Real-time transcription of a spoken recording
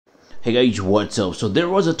Hey guys, what's up? So there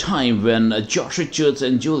was a time when Josh Richards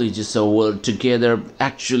and Julie Jisa were together,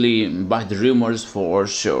 actually by the rumors for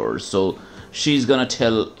sure. So she's gonna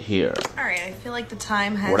tell here. Alright, I feel like the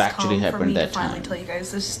time has What actually come for happened me to that finally time. tell you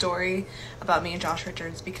guys this story about me and Josh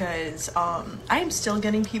Richards because I am still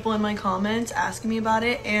getting people in my comments asking me about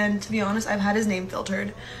it, and to be honest, I've had his name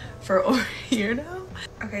filtered for over a year now.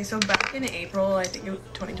 Okay, so back in April, I think it was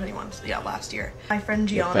 2021, so yeah, last year, my friend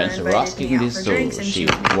Gianna invited me out for drinks, and she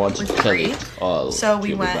wants to tell Bree. it all So we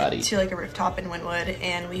to went everybody. to like a rooftop in Wynwood,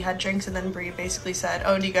 and we had drinks, and then Bree basically said,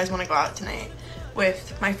 "Oh, do you guys want to go out tonight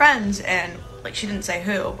with my friends?" And like, she didn't say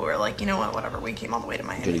who, but we're like, you know what, whatever. We came all the way to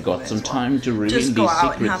Miami. Really got some time to reveal just go these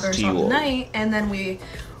out and have secrets to you ourselves a all. night. And then we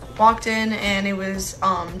walked in, and it was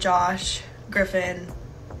Josh, Griffin,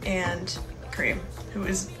 and Kareem, who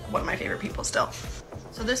is one of my favorite people still.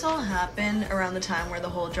 So this all happened around the time where the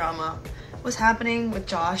whole drama was happening with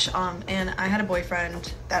Josh, and I had a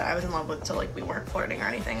boyfriend that I was in love with, so like we weren't flirting or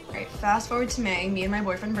anything. Right, fast forward to May, me and my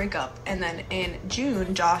boyfriend break up, and then in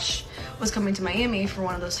June, Josh was coming to Miami for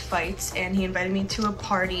one of those fights, and he invited me to a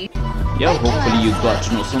party. Yeah, hopefully you got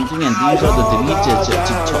to know something, and these are the deleted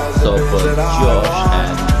TikToks of Josh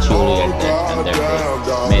and Juliet and their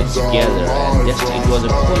group made together, and just it was a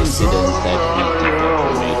coincidence that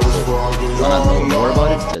TikTok were made. So, wanna know more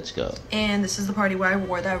about it? Let's go. And this is the party where I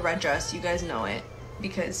wore that red dress. You guys know it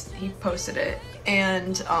because he posted it.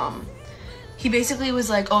 And he basically was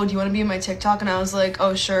like, "Oh, do you want to be in my TikTok?" And I was like,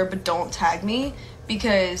 "Oh, sure, but don't tag me."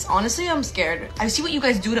 Because honestly, I'm scared. I see what you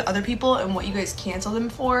guys do to other people and what you guys cancel them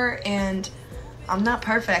for, and I'm not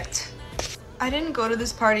perfect. I didn't go to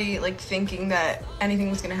this party like thinking that anything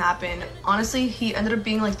was gonna happen. Honestly, he ended up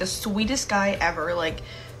being like the sweetest guy ever. Like,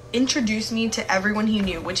 introduced me to everyone he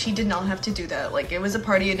knew, which he did not have to do that. Like, it was a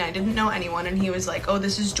party and I didn't know anyone, and he was like, "Oh,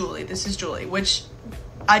 this is Julie, which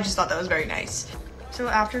I just thought that was very nice. So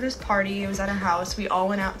after this party, it was at a house. We all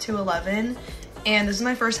went out to 11, and this is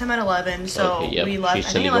my first time at 11, so Okay, yep. we left. I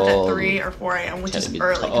think I left at 3 or 4 a.m., which is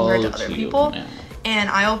early compared to other people. And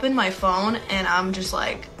I opened my phone, and I'm just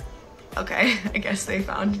like, okay, I guess they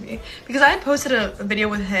found me. Because I had posted a video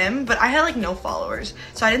with him, but I had like no followers,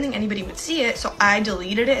 so I didn't think anybody would see it, so I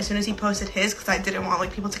deleted it as soon as he posted his, because I didn't want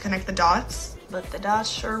like people to connect the dots. But the dots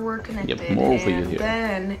sure were connected. Yep, more for you and here.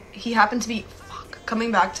 then he happened to be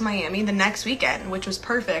coming back to Miami the next weekend, which was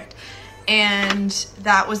perfect. And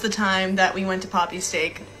that was the time that we went to Poppy's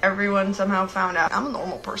Steak. Everyone somehow found out I'm a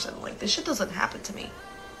normal person. Like, this shit doesn't happen to me.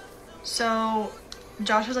 So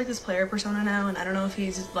Josh has like this player persona now, and I don't know if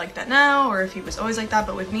he's like that now or if he was always like that,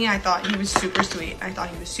 but with me, I thought he was super sweet. I thought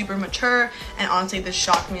he was super mature, and honestly, this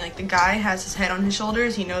shocked me. Like, the guy has his head on his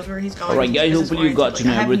shoulders, he knows where he's going. Alright guys, hopefully you got to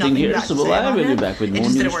know everything here, so I will be back with more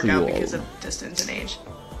news news for for you. It just didn't you work out all. because of distance and age.